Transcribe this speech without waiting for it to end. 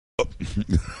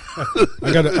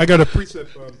I got a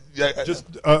precept.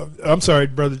 I'm sorry,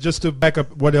 brother. Just to back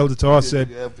up what Elder Tar said,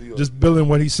 just building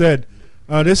what he said.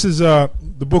 This is the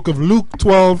book of Luke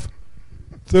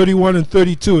 12:31 and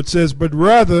 32. It says, "But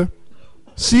rather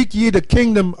seek ye the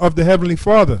kingdom of the heavenly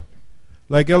Father."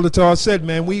 Like Elder Tar said,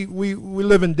 man, we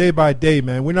living day by day,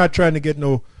 man. We're not trying to get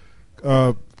no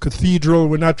cathedral.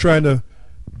 We're not trying to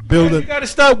build You got to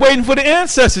stop waiting for the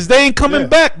ancestors. They ain't coming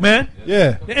back, man.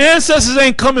 Yeah. The ancestors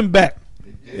ain't coming back.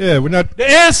 Yeah, we're not. The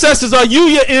ancestors are you,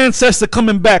 your ancestor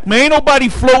coming back, man. Ain't nobody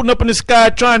floating up in the sky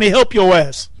trying to help your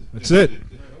ass. That's it.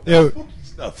 Yeah,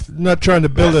 not trying to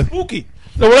build that's spooky.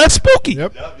 Well, that's spooky.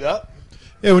 Yep. Yeah,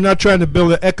 we're not trying to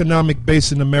build an economic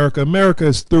base in America. America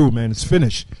is through, man. It's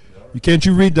finished. Can't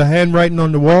you read the handwriting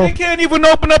on the wall? They can't even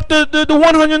open up the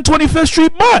 125th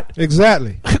Street Mart.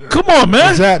 Exactly. Come on, man.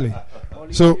 Exactly.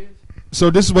 So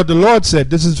this is what the Lord said.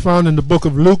 This is found in the book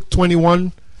of Luke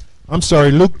 12:31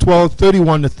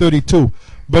 to 32.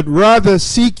 "But rather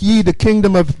seek ye the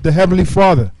kingdom of the heavenly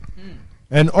Father,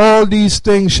 and all these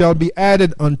things shall be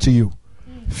added unto you.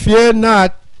 Fear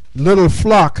not, little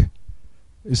flock."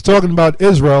 It's talking about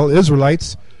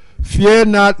Israelites. "Fear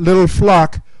not, little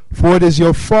flock, for it is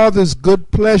your Father's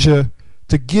good pleasure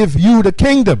to give you the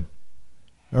kingdom."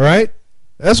 All right?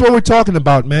 That's what we're talking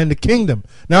about, man, the kingdom.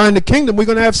 Now, in the kingdom, we're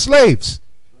going to have slaves.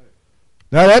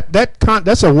 Now,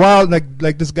 that's a wild,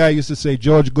 like this guy used to say,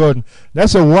 George Gordon,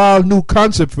 that's a wild new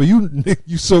concept for you,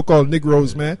 you so-called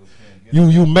Negroes, man.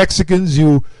 You Mexicans,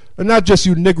 not just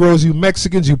you Negroes, you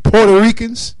Mexicans, you Puerto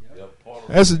Ricans.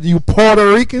 You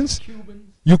Puerto Ricans,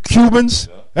 you Cubans.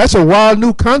 That's a wild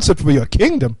new concept for your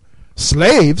kingdom.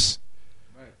 Slaves.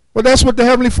 Well, that's what the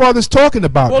Heavenly Father's talking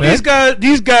about, man.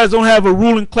 These guys don't have a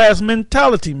ruling class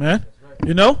mentality, man.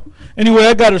 You know? Anyway,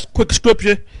 I got a quick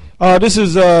scripture. This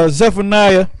is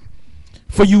Zephaniah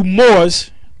for you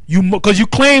Moors. Because you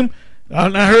claim, I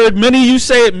heard many of you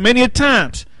say it many a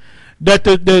times, that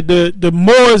the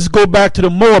Moors go back to the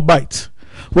Moabites.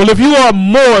 Well, if you are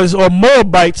Moors or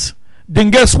Moabites, then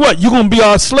guess what? You're going to be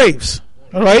our slaves.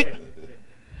 All right?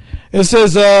 It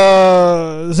says,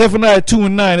 Zephaniah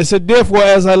 2:9, it said, "Therefore,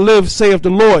 as I live, saith the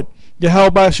Lord,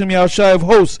 Yahweh Hashem Yahushai of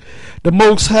hosts, the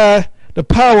Most High, the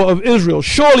power of Israel.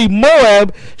 Surely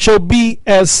Moab shall be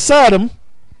as Sodom,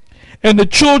 and the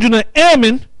children of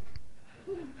Ammon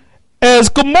as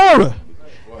Gomorrah.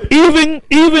 Even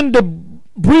the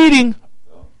breeding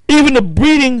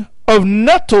of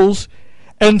nettles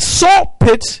and salt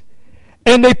pits,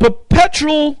 and a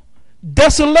perpetual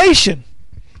desolation."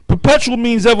 Perpetual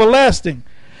means everlasting.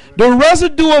 "The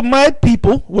residue of my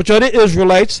people, which are the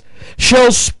Israelites,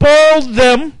 shall spoil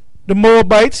them," the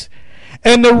Moabites,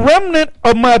 "and the remnant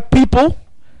of my people,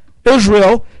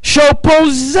 Israel, shall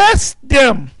possess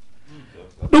them."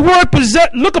 The word possess,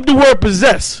 look up the word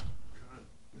possess.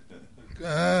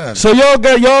 God. So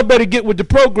y'all better get with the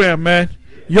program, man.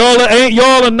 Y'all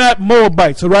are not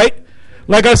Moabites, all right?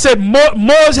 Like I said,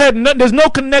 Moors there's no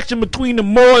connection between the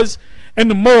Moors and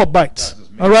the Moabites.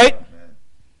 All right.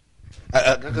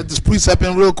 I got this precept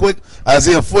in real quick.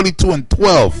 Isaiah 42:12.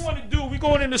 What we want to do, we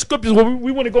going into scriptures.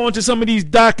 We want to go into some of these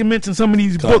documents and some of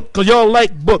these books, because y'all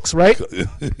like books, right?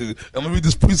 I'm gonna read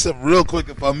this precept real quick,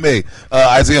 if I may.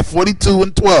 Isaiah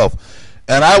 42:12.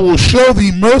 "And I will show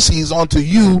thee mercies unto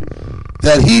you,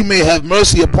 that he may have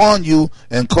mercy upon you,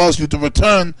 and cause you to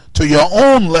return to your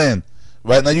own land."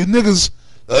 Right now, you niggas.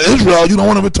 Israel, you don't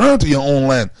want to return to your own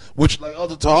land, which, like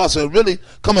Elder Tahar said, really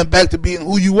coming back to being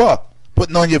who you are,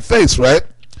 putting on your face, right?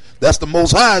 That's the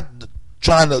Most High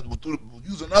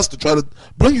using us to try to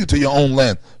bring you to your own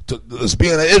land, as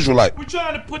being an Israelite. We're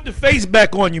trying to put the face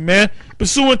back on you, man,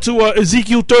 pursuant to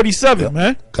Ezekiel 37,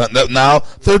 man. Now,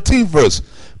 13th verse.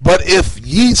 "But if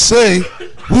ye say,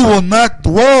 we will not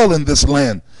dwell in this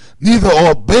land, neither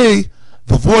obey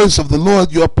the voice of the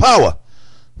Lord your power,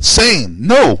 saying,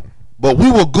 No, but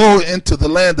we will go into the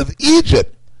land of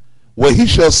Egypt, where he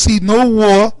shall see no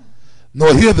war,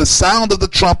 nor hear the sound of the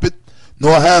trumpet,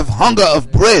 nor have hunger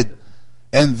of bread,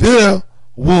 and there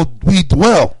will we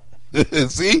dwell."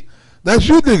 See? That's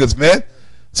you niggas, man.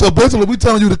 So basically, we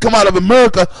telling you to come out of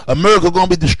America. America going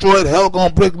to be destroyed. Hell going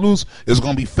to break loose. There's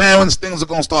going to be famines. Things are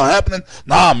going to start happening.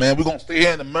 Nah, man, we're going to stay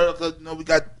here in America. You know, we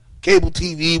got cable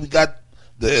TV. We got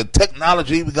the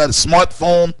technology. We got a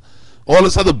smartphone. All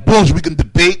this other bullshit we can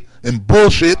debate and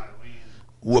bullshit.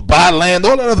 We'll buy land,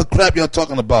 all that other crap y'all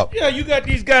talking about. Yeah, you got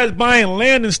these guys buying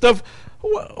land and stuff.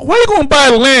 Why you going to buy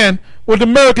land when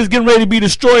America's getting ready to be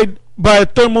destroyed by a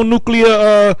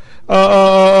thermonuclear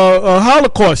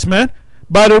holocaust, man?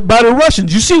 By the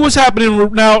Russians. You see what's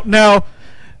happening now.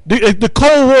 The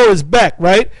Cold War is back,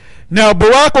 right? Now,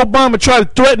 Barack Obama tried to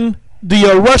threaten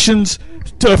the Russians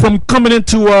from coming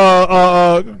into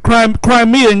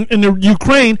Crimea in the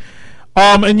Ukraine.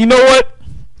 And you know what?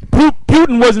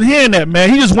 Putin wasn't hearing that, man.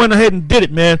 He just went ahead and did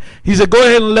it, man. He said, go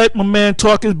ahead and let my man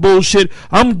talk his bullshit.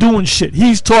 I'm doing shit.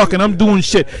 He's talking. I'm doing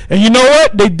shit. And you know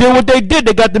what? They did what they did.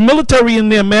 They got the military in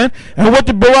there, man. And what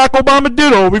did Barack Obama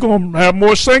do? Oh, we're going to have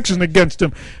more sanctions against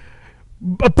him.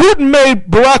 Putin made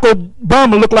Barack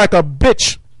Obama look like a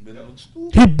bitch.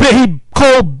 He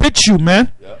cold bitch you,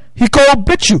 man. Yeah. He cold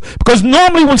bitch you. Because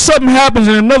normally when something happens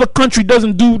and another country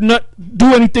doesn't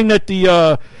do anything that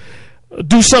the...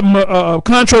 do something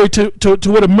contrary to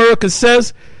what America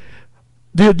says,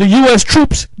 the U.S.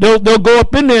 troops, they'll go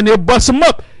up in there and they'll bust them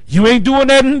up. You ain't doing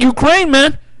that in Ukraine,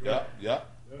 man. Yeah.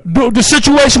 The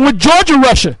situation with Georgia,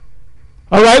 Russia,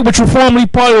 all right, which were formerly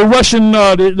part of the Russian,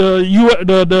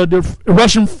 the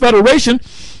Russian Federation,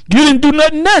 you didn't do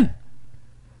nothing then.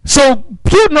 So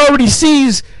Putin already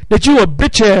sees that you a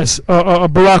bitch ass,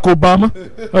 Barack Obama,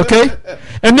 okay?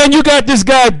 And then you got this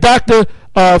guy, Dr.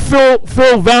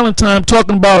 Phil Valentine,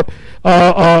 talking about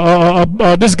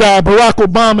this guy Barack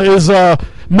Obama is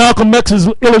Malcolm X's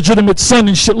illegitimate son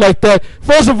and shit like that.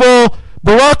 First of all,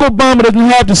 Barack Obama doesn't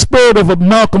have the spirit of a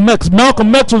Malcolm X.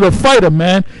 Malcolm X was a fighter,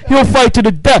 man. He'll fight to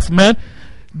the death, man.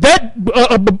 That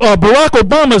Barack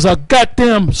Obama is a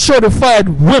goddamn certified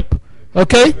whip,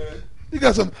 okay? You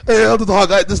got some. Hey, Elder Hawk,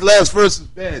 this last verse is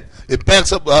bad. It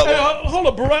backs up. Hold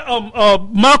up,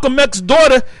 Malcolm X's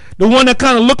daughter, the one that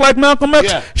kind of looked like Malcolm X,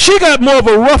 yeah. She got more of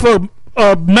a rougher,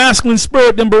 masculine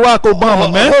spirit than Barack Obama,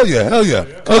 man. Hell yeah.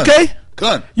 Gun. Okay?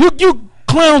 Gun. You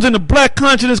clowns in the black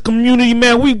consciousness community,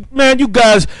 man, you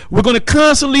guys, we're going to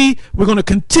continue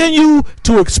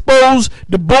to expose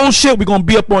the bullshit. We're going to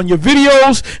be up on your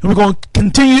videos, and we're going to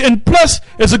continue. And plus,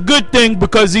 it's a good thing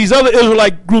because these other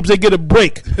Israelite groups, they get a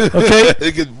break. Okay?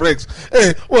 They get breaks.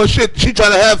 Hey, well, shit, she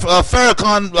tried to have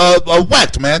Farrakhan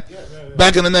whacked, man.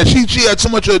 Back in the night. She had so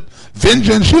much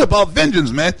vengeance. She about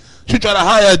vengeance, man. She tried to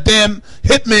hire a damn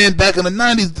hitman back in the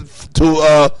 90s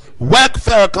to whack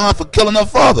Farrakhan for killing her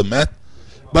father, man.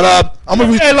 But I'm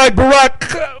gonna hey, like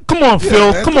Barack, come on,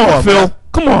 Phil. Man, come on, Phil. Man.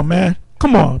 Come on, man.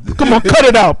 Come on, cut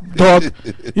it out, dog.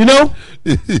 You know?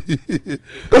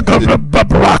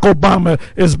 Barack Obama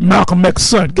is Malcolm X's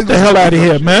son. Get the hell out of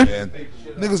here, man.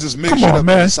 Niggas just make shit up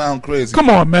and sound crazy. Come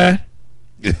on, man.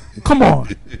 Come on.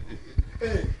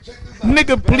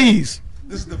 Nigga, please.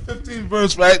 This is the 15th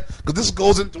verse, right? Because this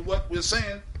goes into what we're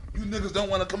saying. You niggas don't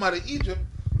want to come out of Egypt.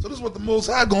 So this is what the Most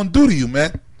High gonna do to you,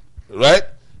 man. Right?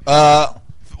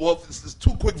 Well, it's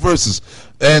 2 quick verses.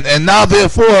 And now,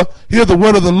 therefore, hear the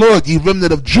word of the Lord, ye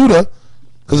remnant of Judah,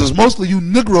 because it's mostly you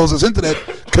Negroes that's into that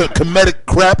comedic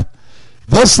crap.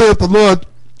 Thus saith the Lord,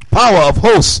 power of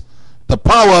hosts, the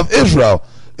power of Israel.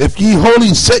 If ye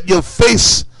wholly set your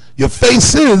faces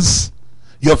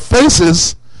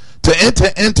to enter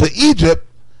into Egypt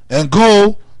and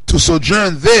go to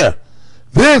sojourn there,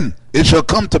 then it shall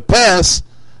come to pass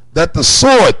that the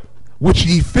sword which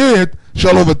ye feared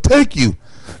shall overtake you,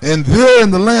 and there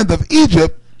in the land of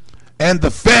Egypt, and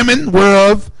the famine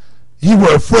whereof ye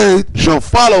were afraid shall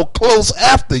follow close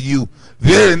after you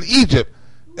there in Egypt,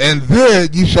 and there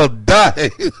ye shall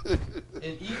die.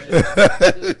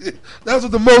 That's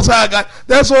what the Most High got.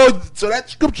 That's all. So that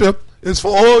scripture is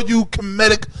for all you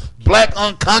comedic, black,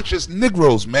 unconscious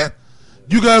Negroes, man.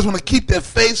 You guys want to keep that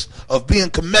face of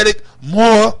being comedic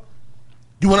more.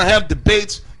 You want to have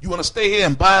debates. You want to stay here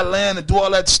and buy land and do all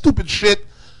that stupid shit.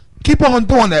 Keep on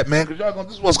doing that, man, because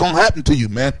this is what's going to happen to you,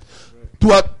 man.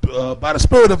 By the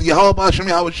spirit of Yahweh Hashem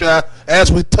Yahushua,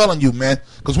 as we're telling you, man,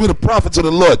 because we're the prophets of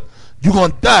the Lord. You're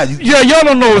going to die. Y'all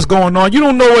don't know what's going on. You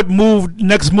don't know what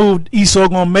next move Esau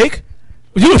going to make.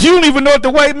 You don't even know if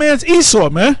the white man's Esau,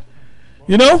 man.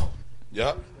 You know?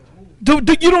 Yeah. You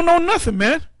don't know nothing,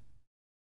 man.